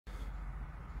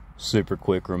Super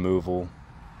quick removal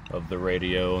of the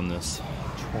radio on this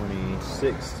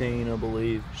 2016, I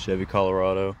believe, Chevy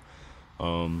Colorado.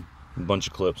 A bunch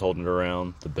of clips holding it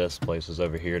around. The best place is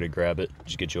over here to grab it.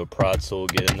 Just get you a prod tool,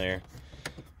 get in there,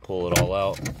 pull it all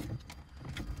out.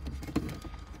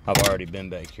 I've already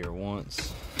been back here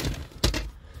once.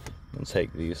 And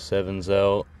take these 7s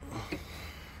out.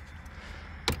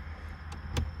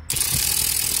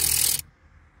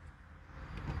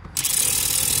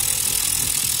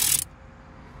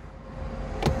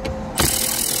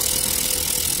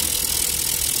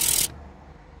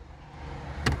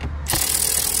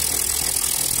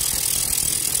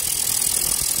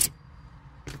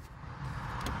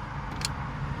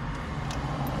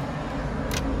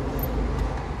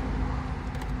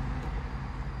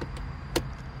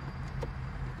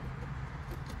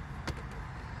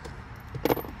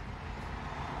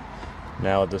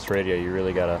 Now with this radio, you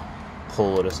really gotta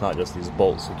pull it. It's not just these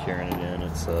bolts securing it in,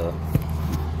 it's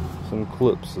some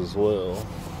clips as well.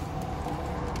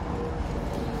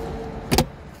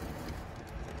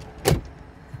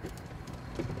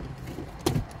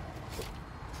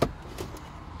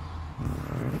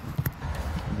 Alright.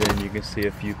 Then you can see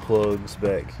a few plugs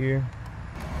back here.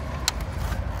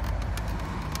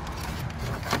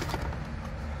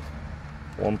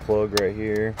 One plug right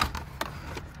here.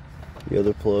 The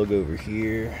other plug over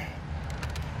here.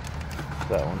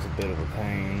 That one's a bit of a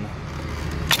pain.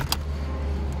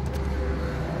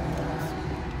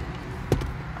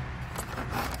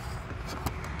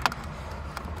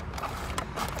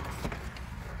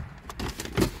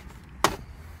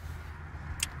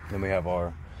 Then we have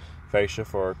our fascia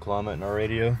for our climate and our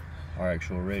radio. Our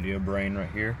actual radio brain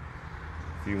right here.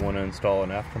 If you want to install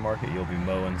an aftermarket, you'll be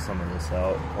mowing some of this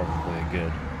out. Probably a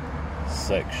good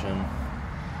section.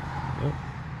 Yep.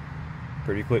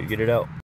 Pretty quick to get it out.